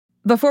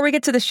Before we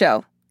get to the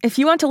show, if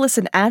you want to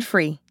listen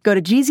ad-free, go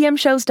to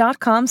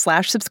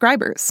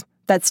gzmshows.com/subscribers.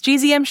 That's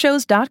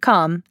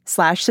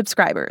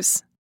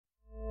gzmshows.com/subscribers.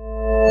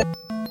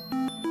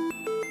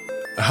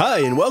 Hi,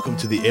 and welcome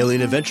to the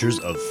alien adventures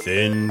of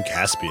Finn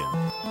Caspian.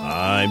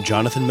 I'm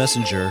Jonathan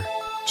Messenger.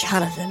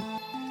 Jonathan,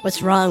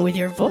 what's wrong with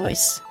your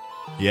voice?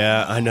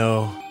 Yeah, I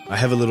know. I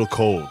have a little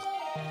cold.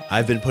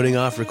 I've been putting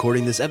off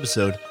recording this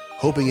episode,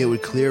 hoping it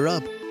would clear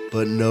up,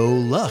 but no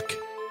luck.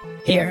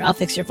 Here, I'll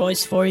fix your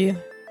voice for you.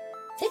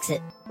 Fix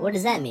it? What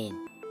does that mean?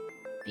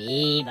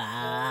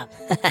 Bebop.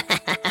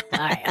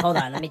 Alright, hold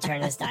on. Let me turn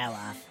this dial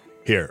off.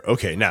 Here,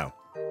 okay, now.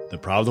 The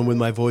problem with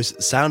my voice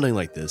sounding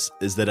like this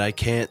is that I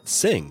can't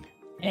sing.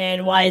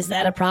 And why is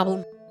that a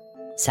problem?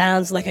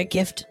 Sounds like a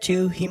gift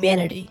to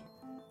humanity.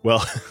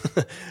 Well,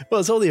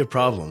 it's only a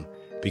problem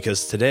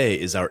because today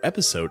is our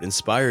episode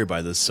inspired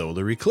by the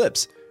solar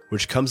eclipse,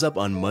 which comes up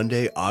on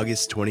Monday,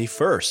 August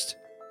 21st.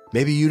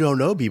 Maybe you don't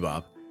know,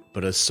 Bebop,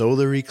 but a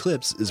solar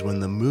eclipse is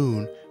when the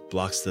moon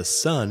blocks the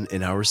sun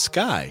in our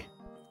sky.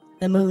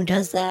 The moon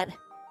does that?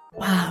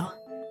 Wow,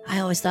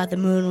 I always thought the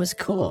moon was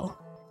cool.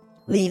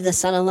 Leave the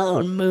sun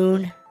alone,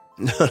 moon.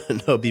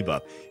 No,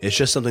 Bebop. It's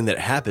just something that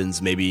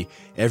happens maybe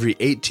every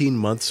 18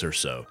 months or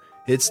so.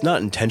 It's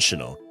not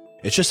intentional.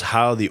 It's just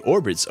how the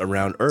orbits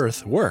around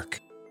Earth work.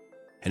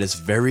 And it's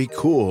very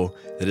cool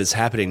that it's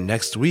happening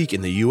next week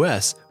in the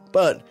US,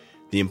 but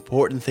the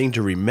important thing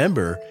to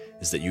remember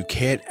is that you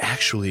can't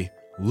actually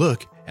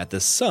look at the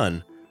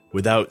sun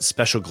without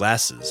special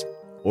glasses,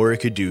 or it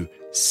could do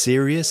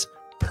serious,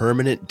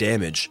 permanent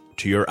damage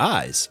to your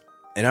eyes.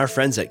 And our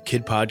friends at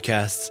Kid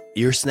Podcasts,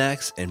 Ear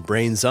Snacks, and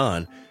Brains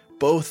On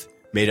both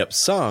made up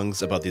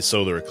songs about the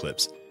solar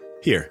eclipse.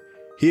 Here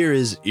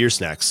is Ear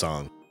Snacks'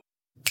 song.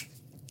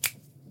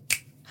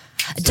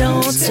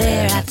 Don't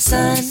stare at the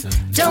sun,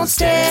 don't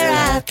stare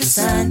at the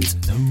sun.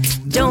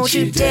 Don't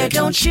you dare,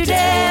 don't you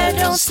dare,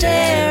 don't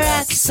stare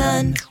at the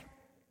sun.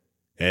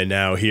 And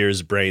now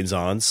here's Brains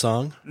On's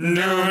song. Do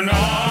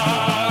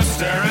not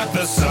stare at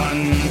the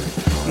sun.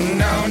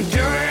 Don't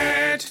do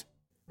it.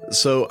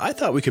 So I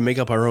thought we could make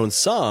up our own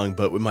song,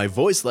 but with my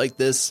voice like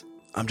this,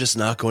 I'm just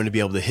not going to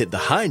be able to hit the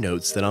high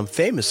notes that I'm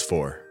famous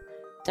for.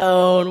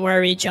 Don't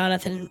worry,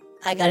 Jonathan.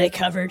 I got it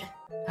covered.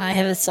 I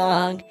have a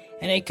song,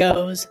 and it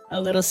goes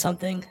a little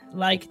something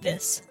like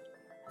this.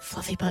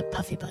 Fluffy butt,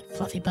 puffy butt,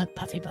 fluffy butt,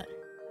 puffy butt.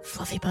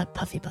 Fluffy butt,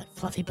 puffy butt,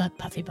 fluffy butt,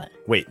 puffy butt.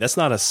 Wait, that's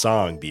not a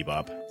song,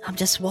 Bebop. I'm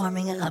just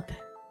warming up.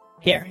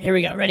 Here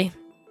we go. Ready?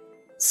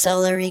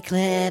 Solar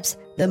eclipse,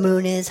 the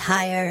moon is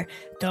higher.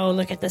 Don't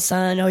look at the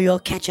sun or you'll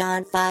catch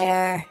on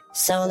fire.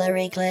 Solar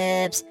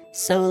eclipse,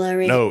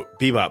 No,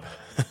 Bebop.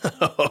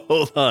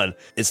 Hold on.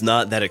 It's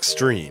not that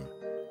extreme.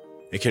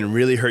 It can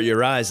really hurt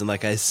your eyes and,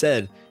 like I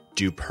said,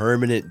 do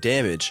permanent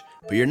damage,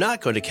 but you're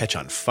not going to catch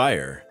on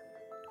fire.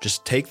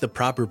 Just take the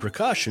proper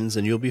precautions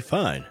and you'll be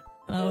fine.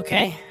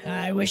 Okay,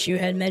 I wish you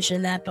had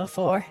mentioned that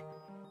before.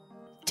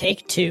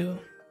 Take 2.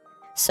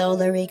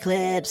 Solar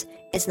eclipse,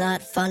 it's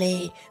not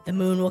funny. The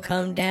moon will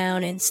come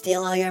down and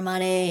steal all your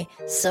money.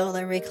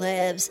 Solar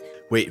eclipse.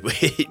 Wait,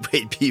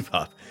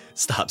 Bebop.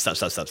 Stop.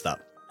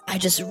 I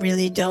just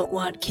really don't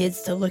want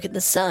kids to look at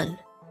the sun.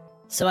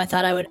 So I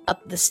thought I would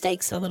up the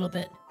stakes a little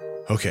bit.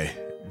 Okay,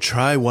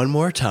 try one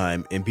more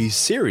time and be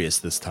serious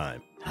this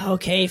time.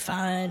 Okay,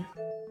 fine.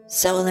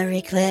 Solar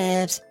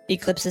eclipse.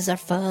 Eclipses are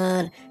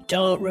fun.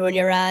 Don't ruin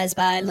your eyes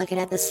by looking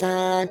at the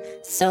sun.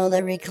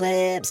 Solar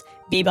eclipse.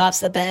 Bebop's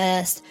the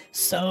best.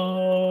 Solar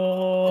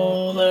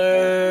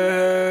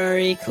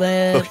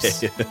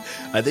eclipse. Okay,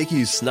 I think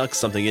you snuck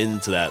something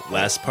into that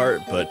last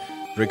part, but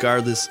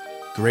regardless,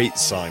 great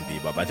song,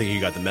 Bebop. I think you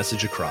got the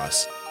message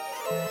across.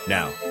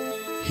 Now,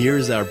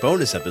 here's our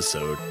bonus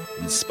episode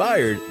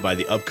inspired by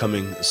the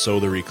upcoming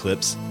solar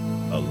eclipse,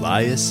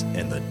 Elias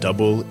and the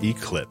Double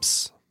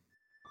Eclipse.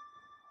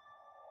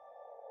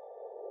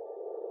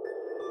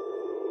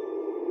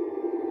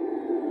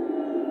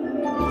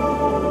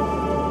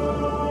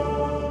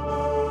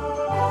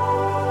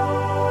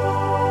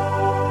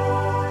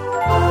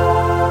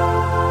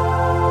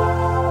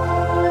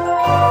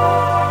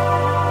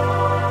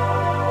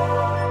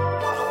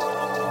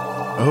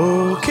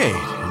 Okay,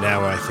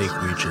 now I think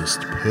we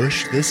just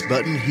push this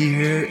button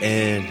here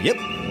and yep,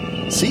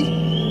 see?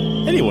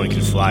 Anyone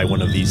can fly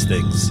one of these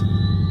things.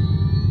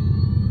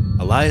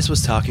 Elias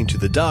was talking to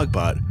the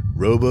dogbot,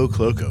 Robo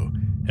Cloco,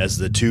 as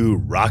the two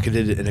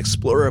rocketed an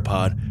explorer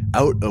pod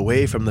out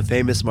away from the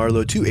famous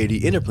Marlow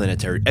 280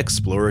 Interplanetary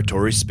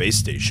Exploratory Space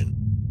Station.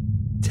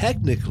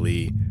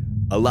 Technically,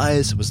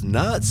 Elias was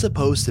not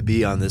supposed to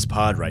be on this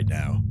pod right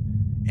now,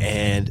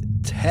 and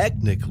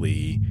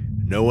technically,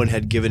 no one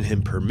had given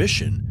him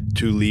permission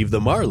to leave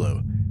the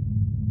Marlow.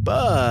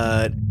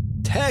 But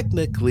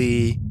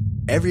technically,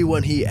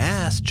 everyone he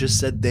asked just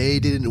said they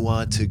didn't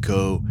want to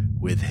go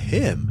with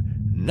him,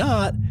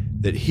 not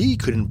that he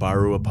couldn't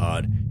borrow a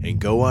pod and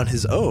go on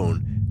his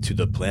own to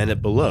the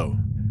planet below.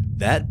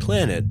 That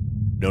planet,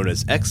 known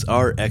as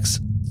XRX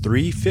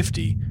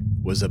 350,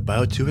 was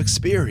about to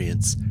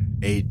experience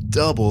a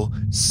double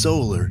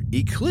solar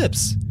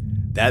eclipse.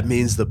 That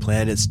means the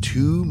planet's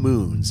 2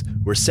 moons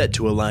were set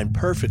to align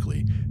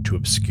perfectly to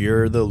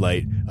obscure the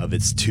light of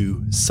its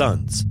 2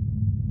 suns.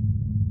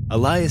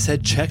 Elias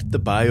had checked the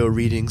bio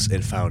readings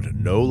and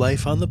found no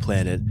life on the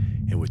planet,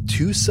 and with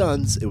 2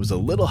 suns, it was a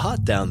little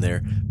hot down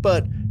there,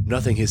 but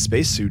nothing his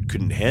spacesuit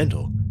couldn't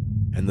handle.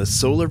 And the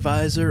solar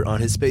visor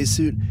on his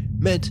spacesuit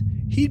meant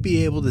he'd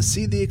be able to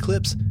see the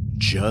eclipse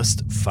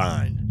just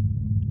fine.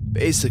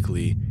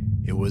 Basically,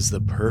 it was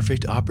the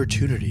perfect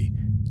opportunity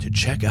to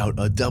check out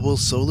a double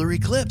solar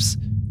eclipse,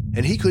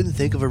 and he couldn't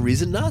think of a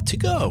reason not to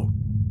go.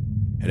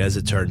 And as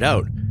it turned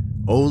out,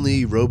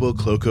 only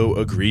Robo-Cloco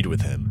agreed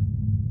with him.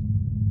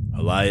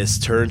 Elias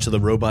turned to the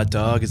robot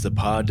dog as the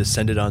pod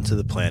descended onto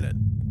the planet.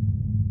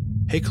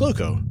 "Hey,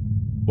 Cloco,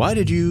 why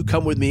did you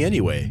come with me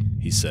anyway?"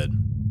 he said.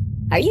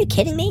 Are you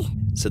kidding me?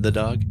 Said the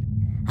dog.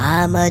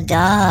 I'm a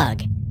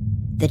dog.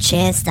 The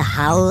chance to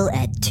howl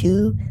at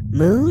 2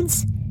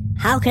 moons?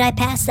 How could I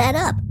pass that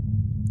up?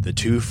 The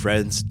 2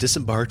 friends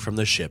disembarked from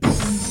the ship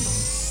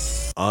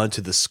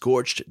onto the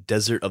scorched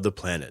desert of the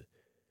planet.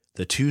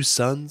 The 2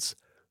 suns,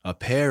 a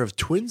pair of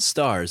twin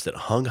stars that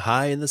hung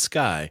high in the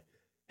sky,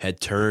 had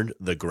turned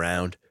the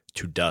ground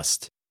to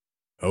dust.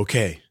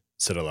 "Okay,"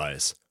 said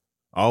Elias.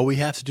 "All we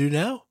have to do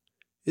now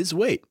is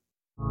wait."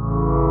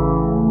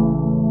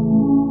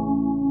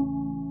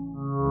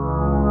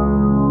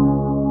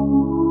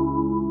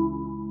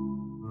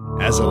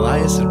 As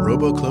Elias and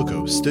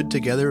Robo-Cloco stood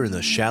together in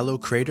the shallow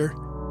crater,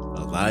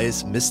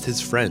 Elias missed his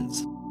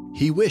friends.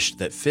 He wished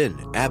that Finn,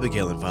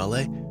 Abigail, and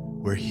Vale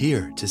were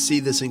here to see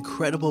this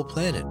incredible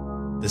planet.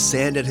 The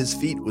sand at his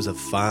feet was a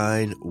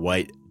fine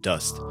white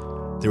dust.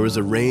 There was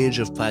a range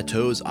of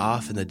plateaus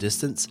off in the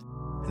distance,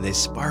 and they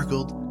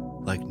sparkled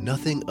like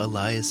nothing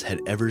Elias had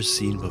ever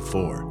seen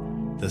before,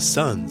 the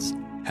suns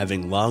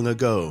having long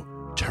ago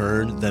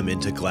turned them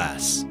into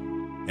glass.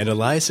 And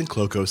Elias and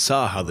Cloco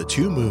saw how the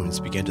 2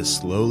 moons began to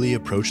slowly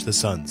approach the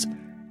suns,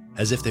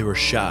 as if they were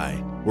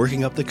shy,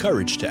 working up the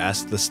courage to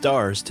ask the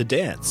stars to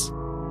dance.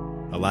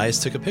 Elias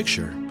took a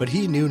picture, but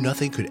he knew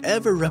nothing could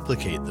ever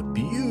replicate the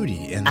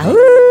beauty and the...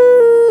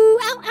 Ow!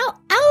 Ow, ow,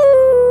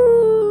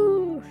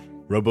 ow!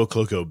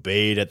 Robo-Cloco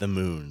bayed at the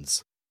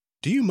moons.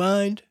 "Do you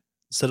mind?"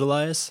 said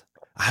Elias.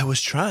 "I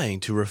was trying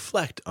to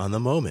reflect on the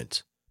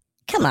moment,"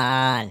 Come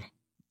on.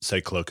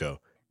 said Cloco.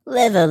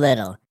 Live a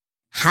little.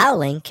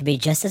 Howling can be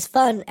just as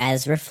fun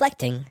as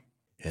reflecting.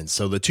 And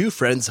so the 2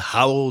 friends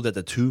howled at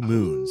the 2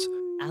 moons.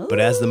 But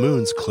as the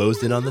moons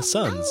closed in on the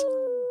suns,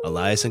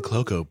 Elias and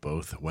Cloco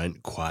both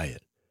went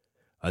quiet.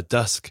 A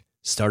dusk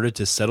started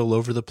to settle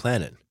over the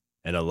planet,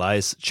 and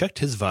Elias checked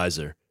his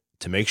visor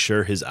to make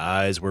sure his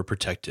eyes were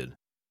protected.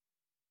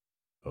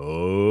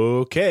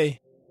 "Okay,"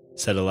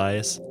 said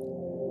Elias.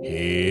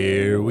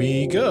 "Here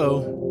we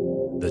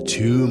go." The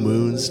 2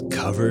 moons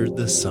covered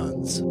the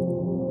suns.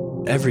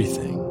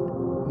 Everything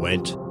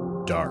went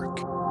dark.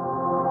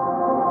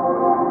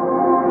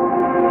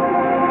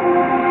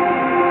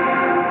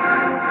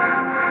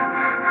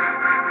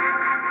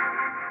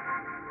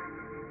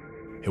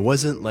 It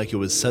wasn't like it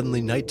was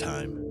suddenly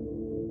nighttime.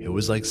 It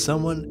was like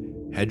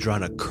someone had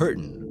drawn a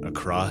curtain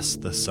across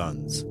the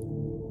suns.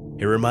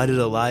 It reminded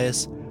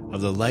Elias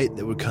of the light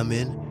that would come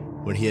in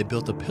when he had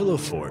built a pillow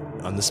fort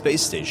on the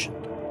space station,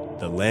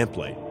 the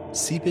lamplight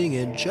seeping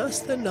in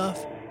just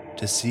enough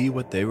to see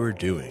what they were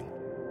doing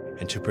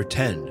and to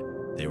pretend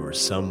they were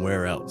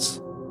somewhere else.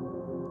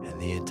 And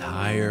the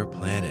entire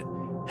planet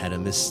had a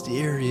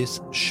mysterious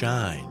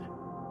shine.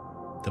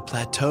 The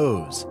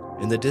plateaus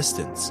in the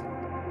distance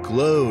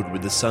glowed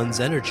with the sun's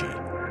energy,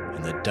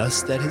 and the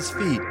dust at his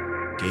feet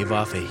gave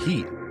off a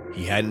heat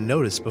he hadn't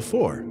noticed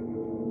before.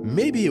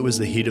 Maybe it was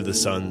the heat of the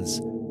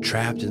suns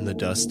trapped in the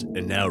dust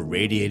and now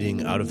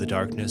radiating out of the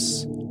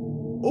darkness.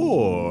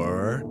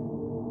 Or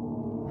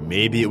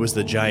maybe it was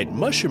the giant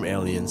mushroom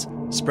aliens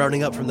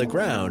sprouting up from the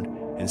ground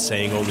and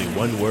saying only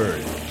one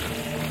word.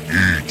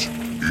 Eat,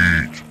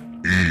 eat,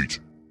 eat,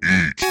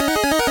 eat.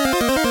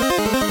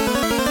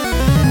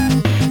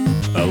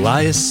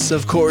 Elias,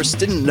 of course,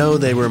 didn't know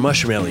they were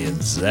mushroom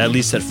aliens, at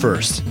least at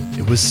first.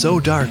 It was so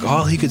dark,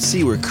 all he could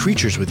see were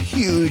creatures with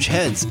huge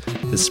heads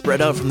that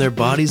spread out from their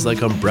bodies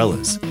like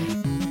umbrellas.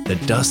 The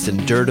dust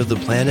and dirt of the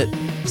planet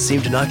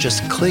seemed to not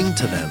just cling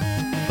to them,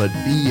 but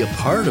be a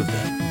part of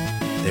them.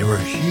 They were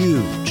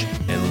huge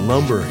and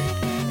lumbering,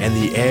 and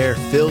the air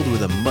filled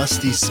with a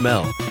musty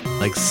smell,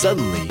 like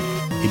suddenly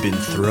he'd been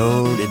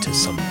thrown into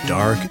some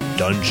dark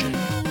dungeon.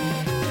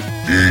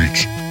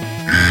 Eat,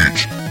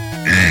 eat,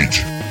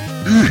 eat,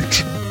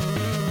 eat.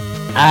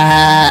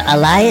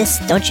 Elias,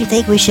 don't you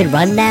think we should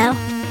run now?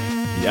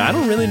 "Yeah, I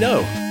don't really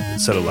know,"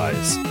 said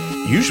Elias.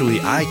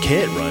 "Usually I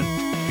can't run,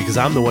 because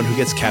I'm the one who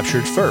gets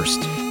captured first."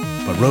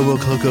 But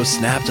Robo-Cloco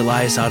snapped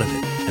Elias out of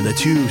it, and the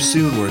 2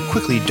 soon were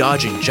quickly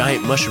dodging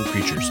giant mushroom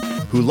creatures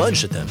who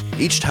lunged at them,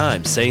 each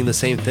time saying the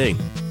same thing.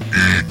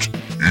 Eat,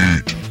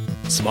 eat.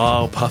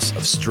 Small puffs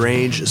of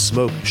strange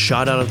smoke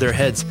shot out of their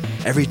heads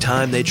every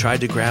time they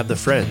tried to grab the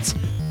friends,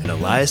 and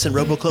Elias and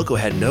Robo-Cloco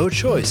had no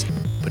choice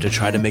but to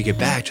try to make it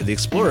back to the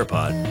Explorer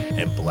pod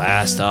and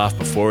blast off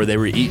before they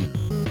were eaten.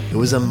 It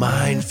was a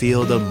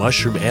minefield of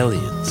mushroom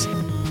aliens.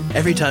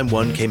 Every time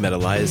one came at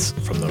Elias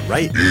from the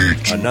right,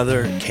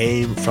 another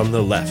came from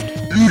the left.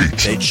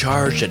 They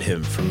charged at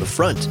him from the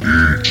front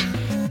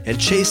and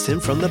chased him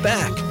from the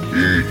back.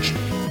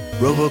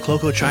 Robo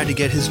Cloco tried to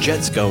get his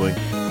jets going,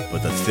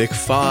 but the thick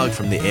fog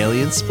from the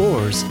alien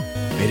spores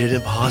made it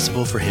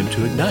impossible for him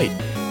to ignite.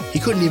 He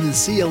couldn't even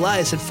see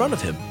Elias in front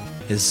of him,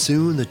 and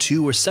soon the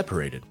two were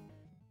separated.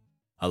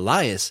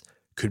 Elias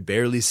could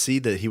barely see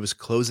that he was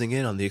closing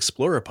in on the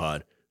explorer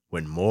pod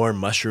when more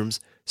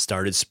mushrooms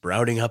started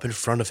sprouting up in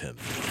front of him.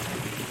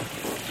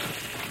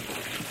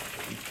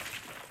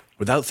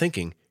 Without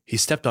thinking, he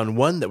stepped on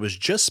one that was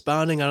just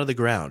spawning out of the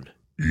ground.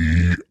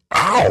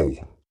 Ow!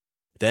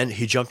 Then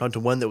he jumped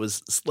onto one that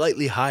was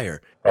slightly higher.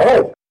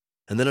 Ow!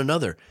 And then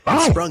another,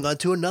 and sprung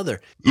onto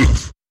another.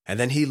 And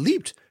then he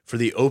leaped for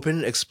the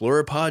open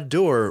explorer pod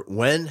door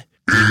when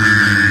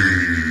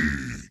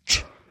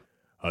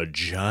a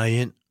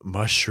giant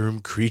mushroom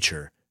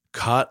creature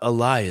caught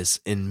Elias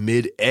in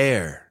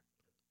mid-air.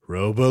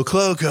 "Robo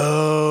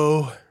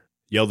Cloco!"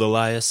 yelled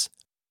Elias.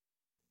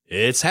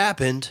 "It's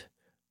happened.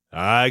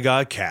 I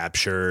got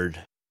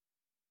captured."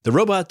 The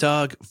robot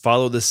dog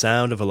followed the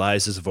sound of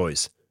Elias's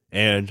voice,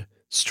 and,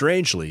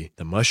 strangely,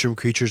 the mushroom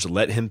creatures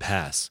let him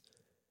pass.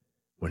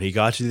 When he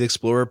got to the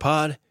explorer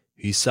pod,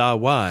 he saw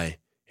why,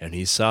 and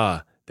he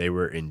saw they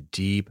were in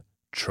deep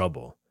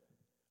trouble.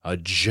 A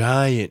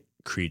giant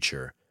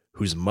creature,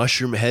 whose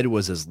mushroom head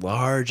was as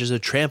large as a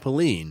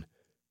trampoline,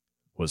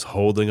 was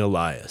holding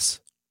Elias.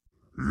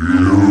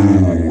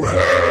 "You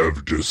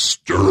have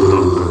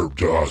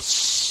disturbed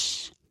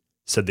us,"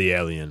 said the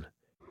alien.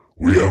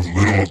 "We have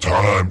little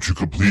time to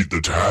complete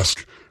the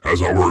task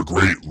as our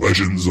great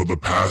legends of the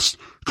past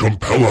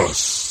compel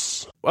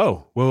us."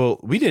 "Oh,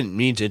 well, we didn't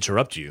mean to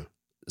interrupt you,"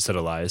 said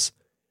Elias.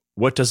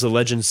 "What does the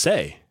legend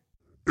say?"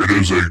 "It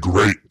is a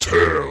great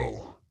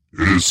tale.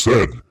 It is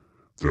said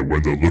that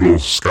when the little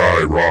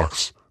sky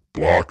rocks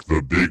block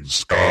the big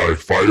sky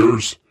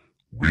fires,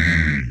 we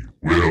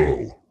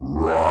will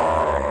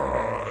rise."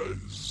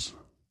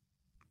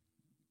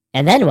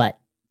 And then what?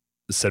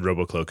 said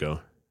Robo Cloco.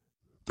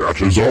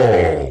 "That is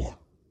all."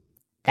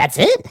 That's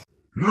it?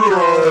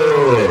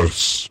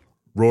 "Yes!"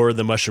 roared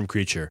the mushroom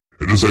creature.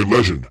 "It is a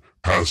legend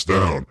passed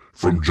down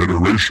from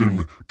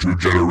generation to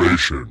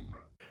generation."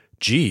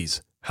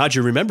 "Geez, how'd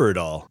you remember it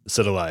all?"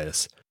 said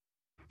Elias.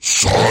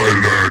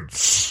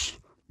 "Silence!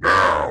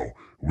 Now,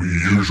 we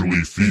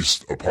usually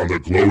feast upon the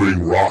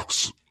glowing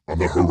rocks on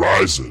the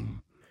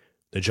horizon.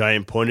 The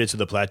giant pointed to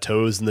the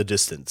plateaus in the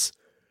distance.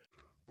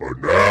 But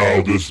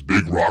now this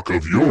big rock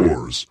of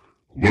yours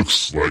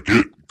looks like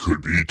it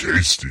could be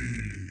tasty."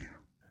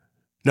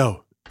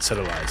 "No," said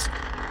Elias.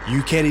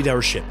 "You can't eat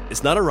our ship.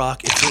 It's not a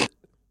rock, it's a..."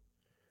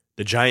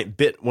 The giant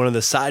bit one of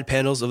the side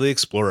panels of the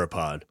explorer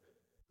pod.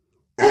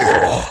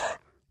 "Ugh!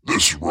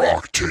 This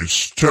rock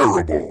tastes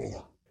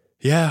terrible."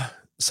 "Yeah,"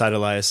 sighed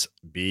Elias,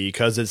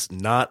 "because it's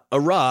not a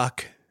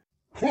rock."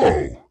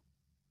 "Oh,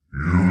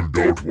 you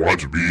don't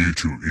want me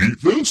to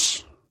eat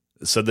this?"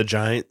 said the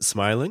giant,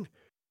 smiling.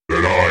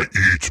 "Then I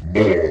eat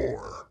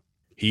more."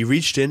 He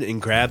reached in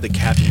and grabbed the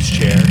captain's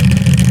chair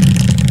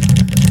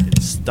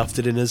and stuffed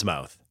it in his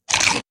mouth.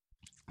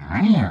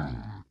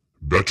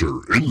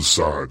 Better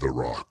inside the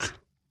rock."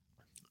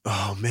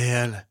 "Oh,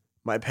 man,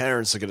 my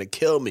parents are going to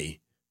kill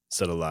me,"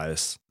 said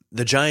Elias.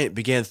 The giant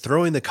began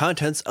throwing the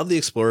contents of the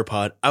explorer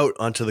pod out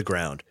onto the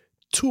ground.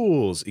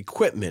 Tools,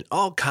 equipment,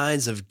 all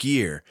kinds of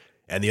gear,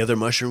 and the other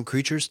mushroom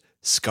creatures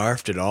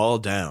scarfed it all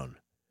down.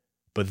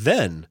 But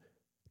then,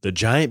 the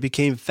giant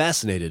became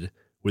fascinated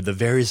with the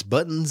various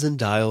buttons and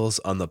dials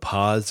on the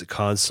pod's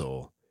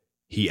console.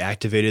 He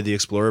activated the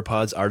explorer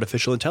pod's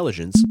artificial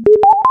intelligence.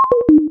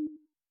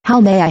 "How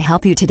may I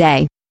help you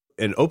today?"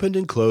 And opened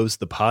and closed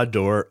the pod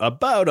door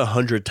about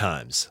 100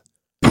 times.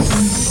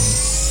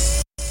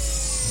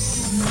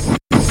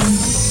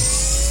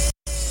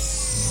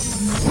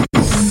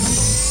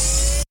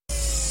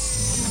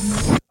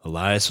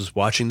 Elias was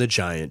watching the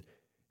giant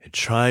and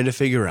trying to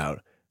figure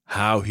out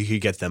how he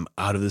could get them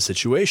out of the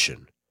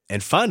situation.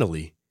 And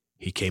finally,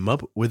 he came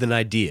up with an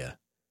idea.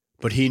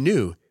 But he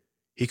knew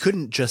he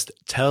couldn't just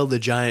tell the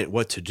giant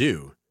what to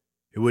do.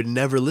 It would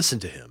never listen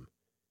to him.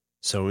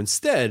 So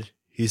instead,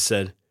 he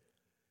said,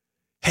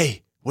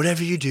 "Hey,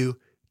 whatever you do,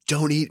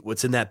 don't eat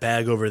what's in that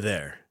bag over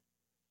there."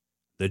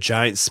 The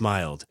giant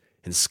smiled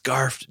and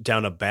scarfed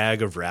down a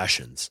bag of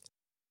rations.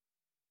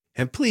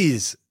 "And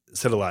please,"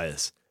 said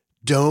Elias,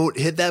 "don't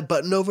hit that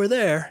button over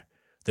there."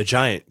 The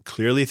giant,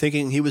 clearly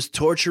thinking he was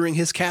torturing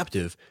his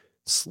captive,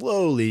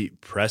 slowly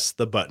pressed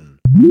the button.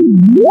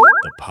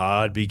 The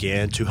pod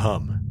began to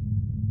hum.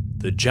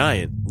 The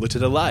giant looked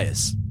at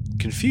Elias,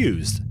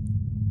 confused.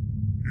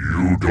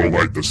 "You don't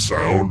like the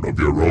sound of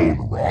your own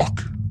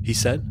rock?" he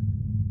said.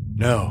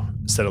 "No,"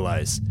 said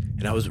Elias,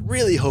 "and I was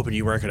really hoping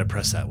you weren't going to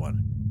press that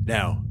one.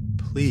 Now,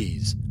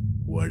 please,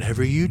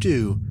 whatever you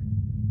do,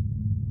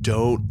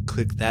 don't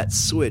click that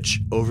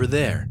switch over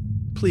there.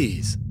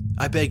 Please,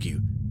 I beg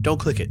you, don't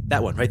click it.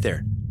 That one right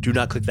there. Do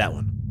not click that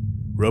one."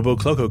 Robo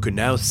Cloco could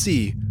now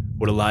see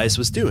what Elias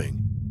was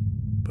doing.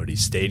 but he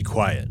stayed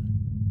quiet.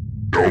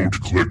 Don't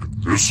click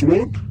this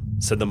one?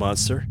 Said the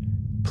monster.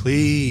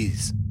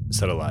 Please,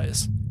 said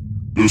Elias.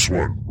 This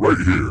one, right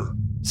here.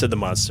 Said the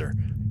monster,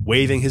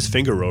 waving his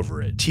finger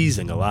over it,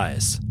 teasing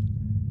Elias.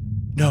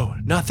 No,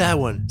 not that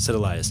one, said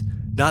Elias.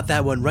 Not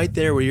that one right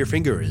there where your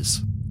finger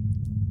is.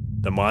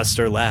 The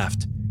monster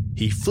laughed.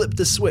 He flipped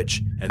the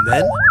switch, and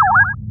then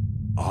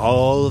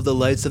all of the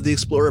lights of the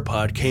Explorer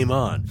pod came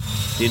on.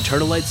 The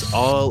internal lights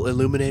all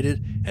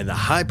illuminated, and the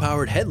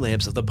high-powered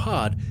headlamps of the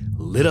pod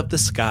lit up the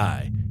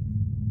sky.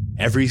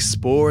 Every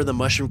spore of the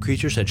mushroom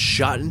creatures had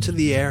shot into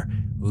the air,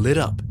 lit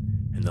up,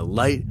 and the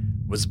light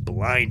was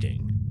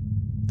blinding.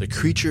 The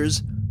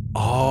creatures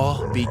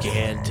all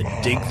began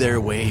to dig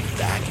their way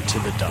back into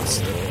the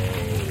dust.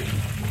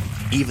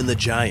 Even the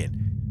giant,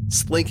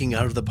 slinking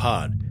out of the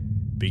pod,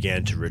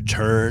 began to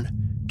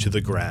return to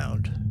the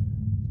ground.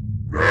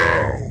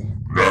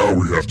 Now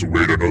we have to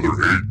wait another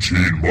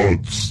 18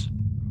 months.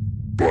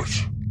 But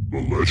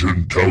the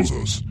legend tells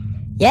us...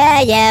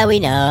 Yeah, we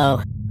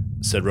know.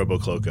 Said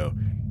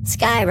RoboCloco.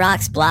 Sky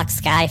rocks block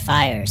sky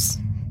fires.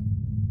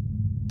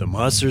 The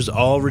monsters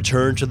all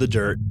returned to the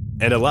dirt,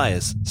 and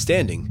Elias,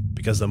 standing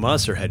because the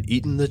monster had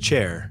eaten the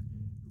chair,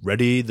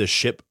 readied the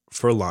ship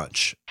for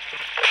launch.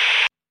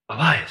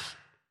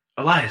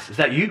 Elias, is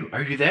that you?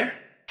 Are you there?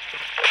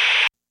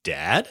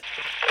 Dad?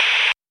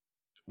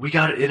 We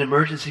got an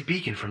emergency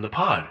beacon from the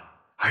pod.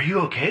 Are you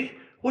okay?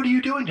 What are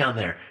you doing down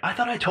there? I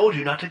thought I told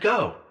you not to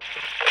go.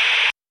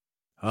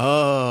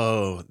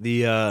 Oh,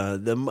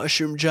 the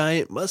mushroom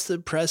giant must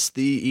have pressed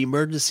the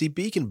emergency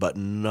beacon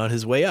button on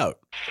his way out.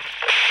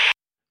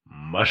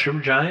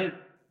 Mushroom giant?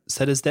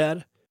 Said his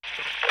dad.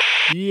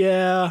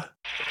 Yeah.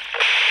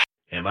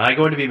 Am I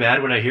going to be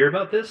mad when I hear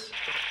about this?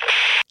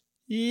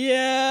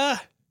 Yeah,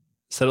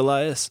 said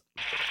Elias.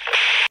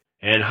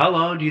 And how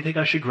long do you think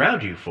I should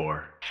ground you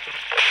for?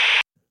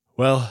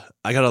 Well,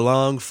 I got a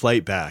long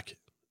flight back,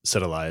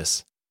 said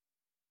Elias.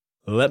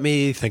 Let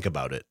me think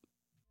about it.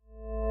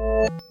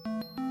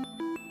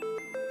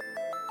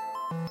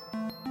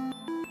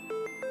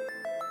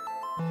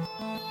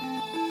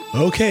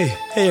 Okay,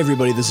 hey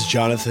everybody, this is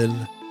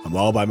Jonathan. I'm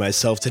all by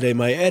myself today.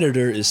 My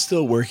editor is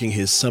still working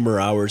his summer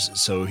hours,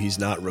 so he's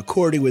not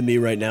recording with me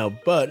right now,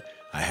 but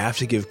I have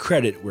to give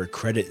credit where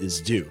credit is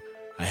due.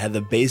 I had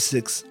the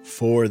basics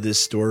for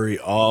this story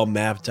all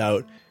mapped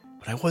out,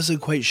 but I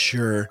wasn't quite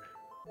sure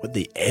what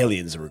the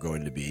aliens were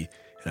going to be,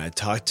 and I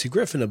talked to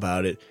Griffin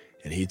about it,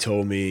 and he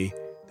told me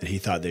that he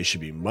thought they should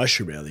be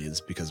mushroom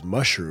aliens because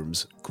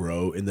mushrooms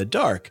grow in the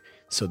dark,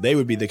 so they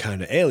would be the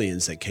kind of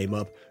aliens that came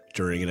up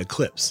during an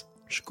eclipse.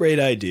 Which is a great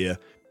idea.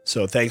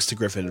 So thanks to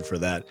Griffin for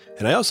that.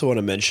 And I also want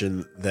to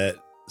mention that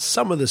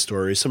some of the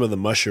story, some of the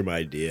mushroom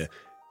idea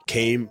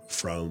came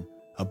from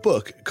a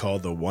book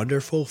called The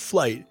Wonderful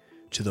Flight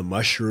to the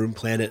Mushroom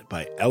Planet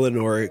by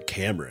Eleanor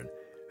Cameron.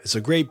 It's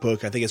a great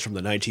book. I think it's from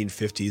the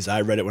 1950s.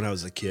 I read it when I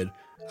was a kid.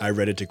 I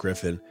read it to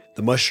Griffin.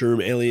 The mushroom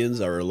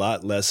aliens are a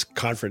lot less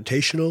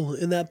confrontational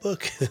in that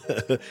book,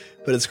 but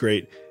it's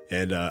great.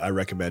 And I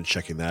recommend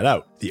checking that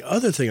out. The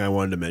other thing I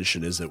wanted to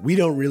mention is that we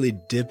don't really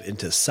dip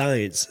into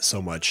science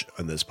so much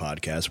on this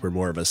podcast. We're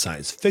more of a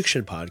science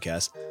fiction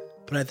podcast.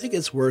 But I think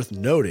it's worth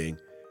noting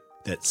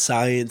that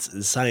science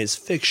and science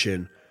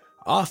fiction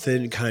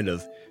often kind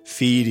of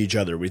feed each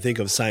other. We think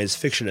of science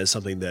fiction as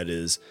something that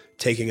is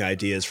taking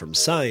ideas from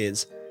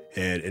science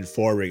and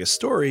informing a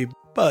story.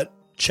 But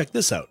check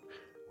this out.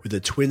 With the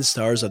twin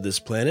stars of this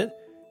planet,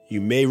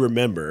 you may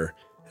remember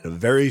in a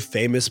very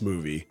famous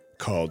movie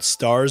called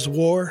Stars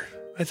War,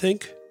 I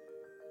think.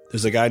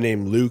 There's a guy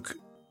named Luke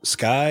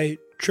Sky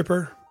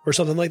Tripper or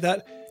something like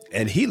that.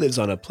 And he lives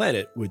on a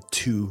planet with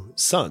two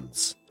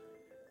suns,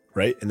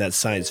 right? And that's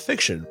science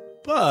fiction.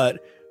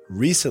 But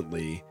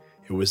recently,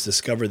 it was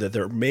discovered that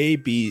there may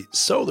be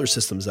solar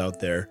systems out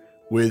there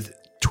with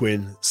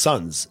twin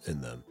suns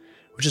in them,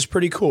 which is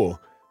pretty cool.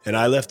 And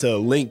I left a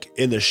link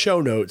in the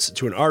show notes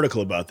to an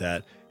article about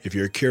that if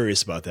you're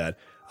curious about that.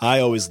 I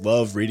always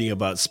love reading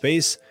about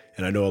space,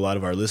 and I know a lot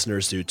of our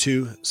listeners do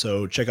too,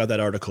 so check out that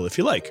article if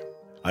you like.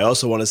 I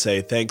also want to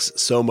say thanks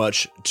so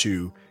much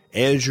to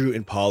Andrew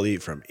and Polly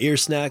from Ear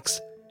Snacks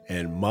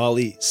and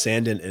Molly,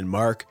 Sandon, and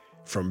Mark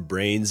from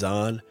Brains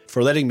On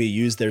for letting me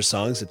use their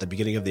songs at the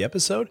beginning of the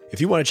episode.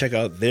 If you want to check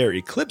out their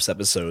Eclipse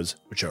episodes,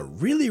 which are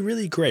really,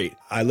 really great,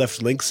 I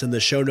left links in the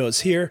show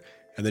notes here,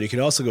 and then you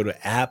can also go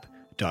to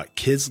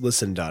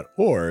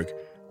app.kidslisten.org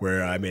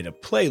where I made a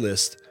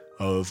playlist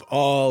of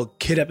all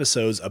kid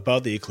episodes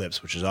about the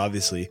eclipse, which is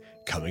obviously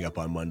coming up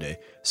on Monday.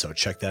 So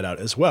check that out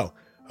as well.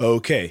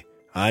 Okay,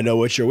 I know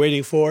what you're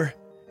waiting for.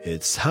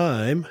 It's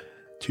time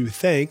to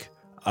thank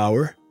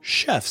our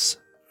chefs.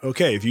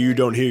 Okay, if you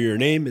don't hear your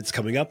name, it's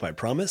coming up, I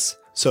promise.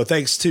 So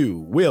thanks to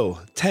Will,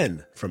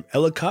 10, from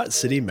Ellicott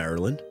City,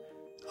 Maryland,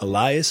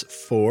 Elias,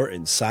 4,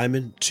 and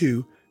Simon,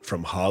 2,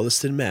 from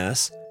Holliston,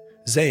 Mass,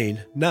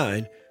 Zane,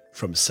 9,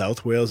 from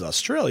South Wales,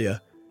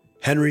 Australia,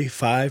 Henry,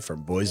 5,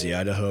 from Boise,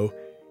 Idaho,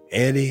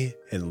 Annie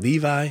and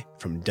Levi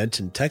from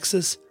Denton,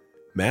 Texas,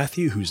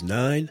 Matthew, who's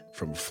 9,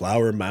 from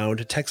Flower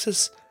Mound,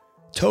 Texas,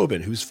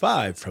 Tobin, who's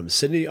 5, from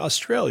Sydney,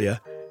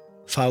 Australia,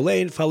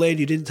 Faulain,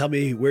 you didn't tell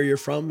me where you're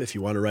from. If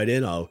you want to write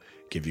in, I'll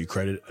give you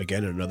credit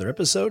again in another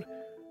episode.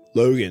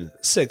 Logan,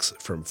 6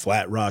 from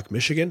Flat Rock,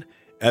 Michigan.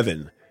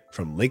 Evan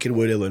from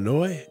Lincolnwood,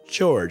 Illinois.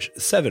 George,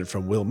 7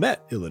 from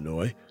Wilmette,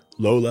 Illinois.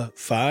 Lola,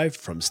 5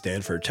 from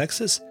Stanford,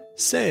 Texas.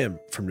 Sam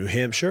from New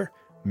Hampshire.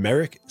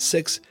 Merrick,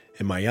 6,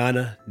 and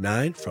Mayana,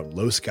 9 from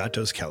Los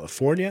Gatos,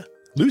 California.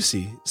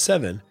 Lucy,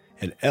 7,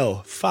 and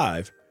L,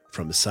 5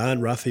 from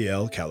San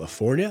Rafael,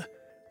 California.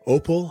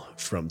 Opal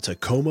from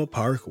Tacoma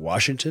Park,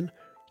 Washington.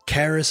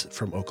 Karis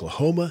from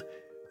Oklahoma.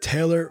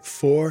 Taylor,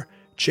 4,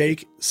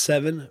 Jake,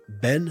 7,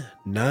 Ben,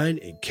 9,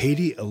 and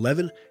Katie,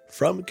 11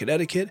 from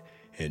Connecticut.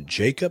 And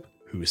Jacob,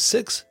 who's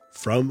 6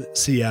 from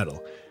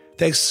Seattle.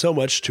 Thanks so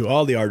much to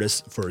all the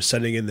artists for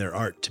sending in their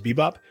art to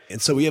Bebop.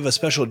 And so we have a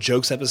special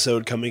jokes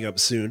episode coming up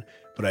soon,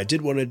 but I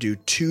did want to do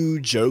 2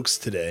 jokes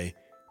today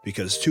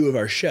because 2 of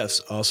our chefs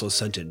also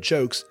sent in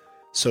jokes.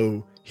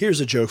 So here's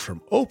a joke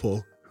from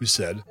Opal, who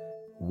said,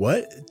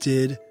 "What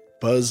did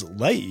Buzz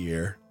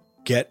Lightyear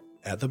get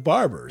at the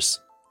barber's?"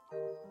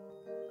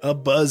 A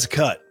buzz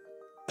cut.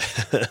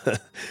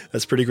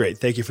 That's pretty great.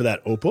 Thank you for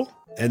that, Opal.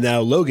 And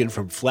now Logan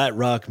from Flat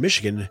Rock,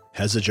 Michigan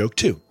has a joke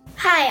too.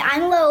 Hi,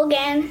 I'm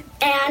Logan,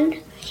 and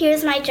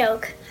here's my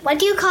joke. What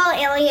do you call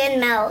alien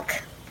milk?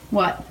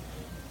 What?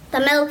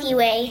 The Milky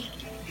Way.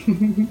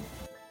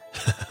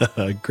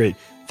 Great.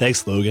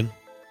 Thanks, Logan.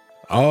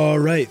 All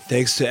right.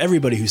 Thanks to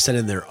everybody who sent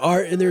in their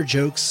art and their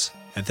jokes.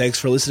 And thanks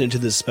for listening to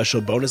this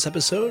special bonus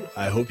episode.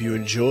 I hope you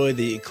enjoy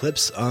the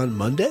Eclipse on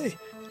Monday.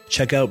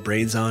 Check out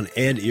Brains On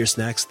and Ear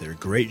Snacks. They're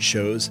great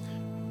shows.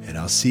 And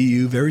I'll see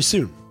you very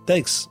soon.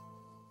 Thanks.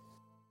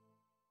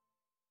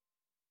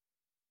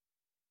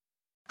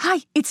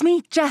 Hi, it's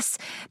me, Jess.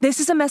 This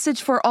is a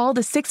message for all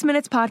the 6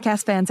 Minutes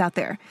podcast fans out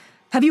there.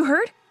 Have you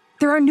heard?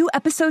 There are new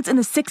episodes in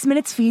the 6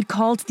 Minutes feed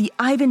called the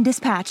Ivan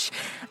Dispatch.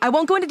 I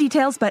won't go into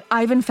details, but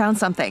Ivan found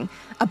something.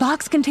 A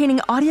box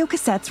containing audio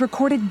cassettes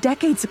recorded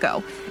decades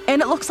ago.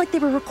 And it looks like they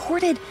were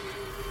recorded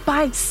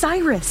by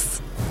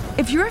Cyrus.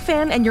 If you're a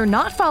fan and you're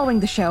not following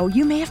the show,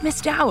 you may have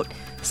missed out.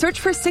 Search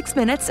for 6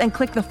 Minutes and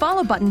click the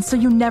follow button so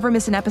you never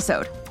miss an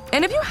episode.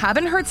 And if you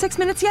haven't heard 6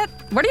 Minutes yet,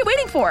 what are you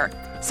waiting for?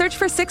 Search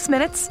for 6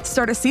 Minutes,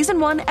 start a Season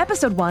 1,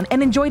 Episode 1,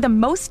 and enjoy the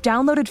most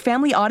downloaded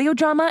family audio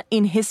drama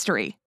in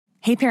history.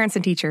 Hey parents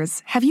and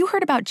teachers, have you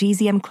heard about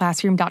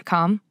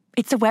gzmclassroom.com?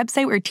 It's a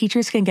website where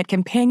teachers can get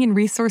companion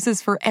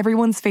resources for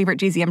everyone's favorite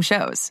GZM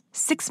shows.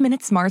 6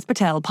 Minutes, Mars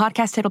Patel,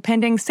 Podcast Title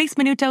Pending, 6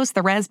 Minutos,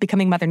 The Res,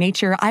 Becoming Mother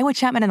Nature, Iowa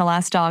Chapman and the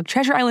Last Dog,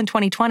 Treasure Island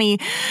 2020,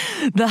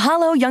 The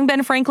Hollow, Young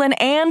Ben Franklin,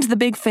 and The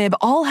Big Fib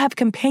all have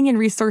companion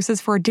resources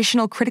for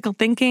additional critical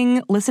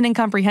thinking, listening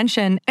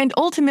comprehension, and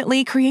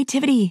ultimately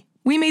creativity.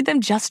 We made them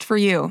just for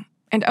you.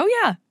 And oh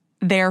yeah,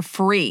 they're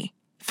free.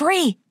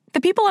 Free! The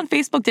people on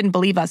Facebook didn't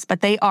believe us,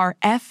 but they are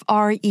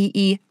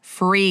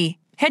free.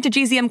 Head to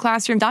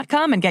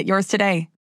gzmclassroom.com and get yours today.